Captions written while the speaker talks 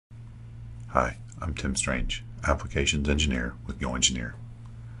Hi, I'm Tim Strange, Applications Engineer with GoEngineer.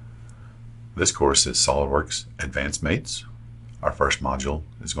 This course is SolidWorks Advanced Mates. Our first module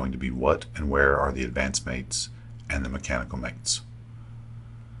is going to be what and where are the advanced mates and the mechanical mates.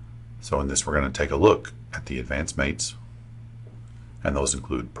 So in this we're going to take a look at the advanced mates, and those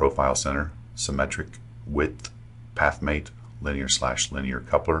include profile center, symmetric, width, path mate, linear/linear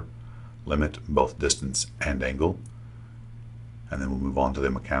coupler, limit, both distance and angle, and then we'll move on to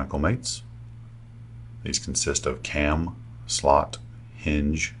the mechanical mates. These consist of cam, slot,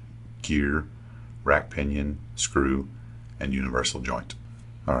 hinge, gear, rack pinion, screw, and universal joint.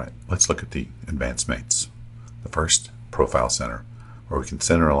 Alright, let's look at the advanced mates. The first, profile center, where we can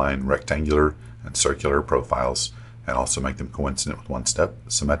center align rectangular and circular profiles and also make them coincident with one step.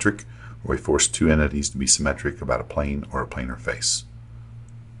 Symmetric, where we force two entities to be symmetric about a plane or a planar face.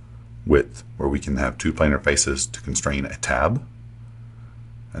 Width, where we can have two planar faces to constrain a tab.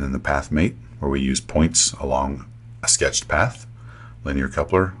 And then the path mate, where we use points along a sketched path. Linear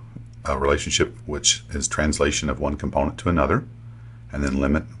coupler, a relationship which is translation of one component to another. And then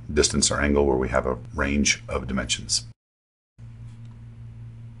limit, distance or angle, where we have a range of dimensions.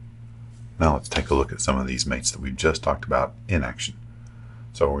 Now let's take a look at some of these mates that we've just talked about in action.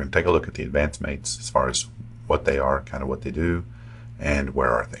 So we're going to take a look at the advanced mates as far as what they are, kind of what they do, and where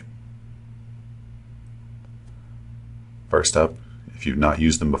are they. First up, if you've not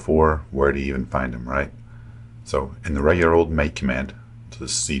used them before, where do you even find them, right? So in the regular old mate command, to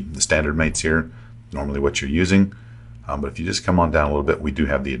see the standard mates here, normally what you're using, but if you just come on down a little bit, we do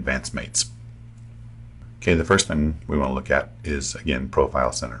have the advanced mates. Okay, the first thing we want to look at is, again,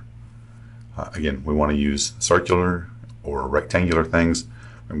 profile center. Again, we want to use circular or rectangular things.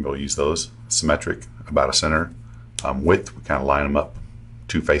 We're going to be able to use those. Symmetric, about a center. Width, we kind of line them up,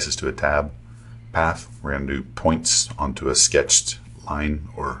 two faces to a tab. Path, we're going to do points onto a sketched line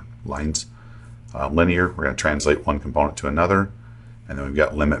or lines. Linear, we're going to translate one component to another. And then we've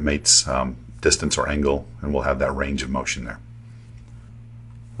got limit mates, distance or angle, and we'll have that range of motion there.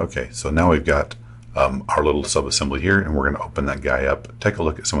 Okay, so now we've got our little subassembly here, and we're going to open that guy up. Take a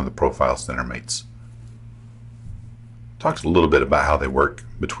look at some of the profile center mates. Talked a little bit about how they work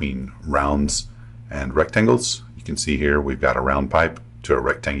between rounds and rectangles. You can see here we've got a round pipe to a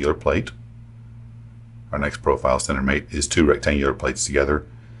rectangular plate. Our next profile center mate is two rectangular plates together,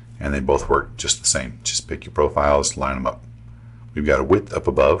 and they both work just the same. Just pick your profiles, line them up. We've got a width up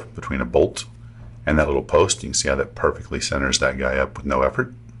above between a bolt and that little post. You can see how that perfectly centers that guy up with no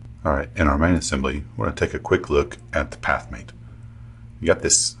effort. Alright, in our main assembly, we're going to take a quick look at the path mate. You got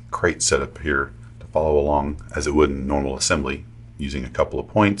this crate set up here to follow along as it would in normal assembly, using a couple of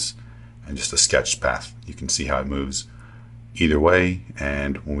points and just a sketched path. You can see how it moves either way,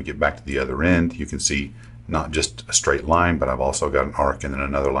 and when we get back to the other end, you can see not just a straight line, but I've also got an arc and then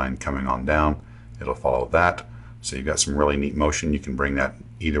another line coming on down. It'll follow that. So you've got some really neat motion. You can bring that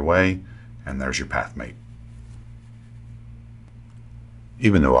either way, and there's your path mate.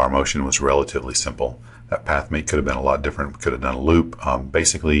 Even though our motion was relatively simple, that path mate could have been a lot different. We could have done a loop.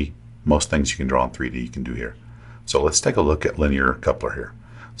 Basically, most things you can draw in 3D you can do here. So let's take a look at linear coupler here.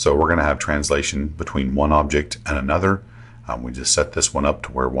 So we're going to have translation between one object and another. We just set this one up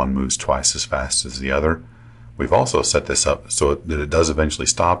to where one moves twice as fast as the other. We've also set this up so that it does eventually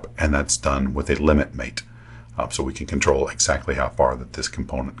stop, and that's done with a limit mate. So we can control exactly how far that this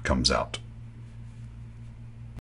component comes out.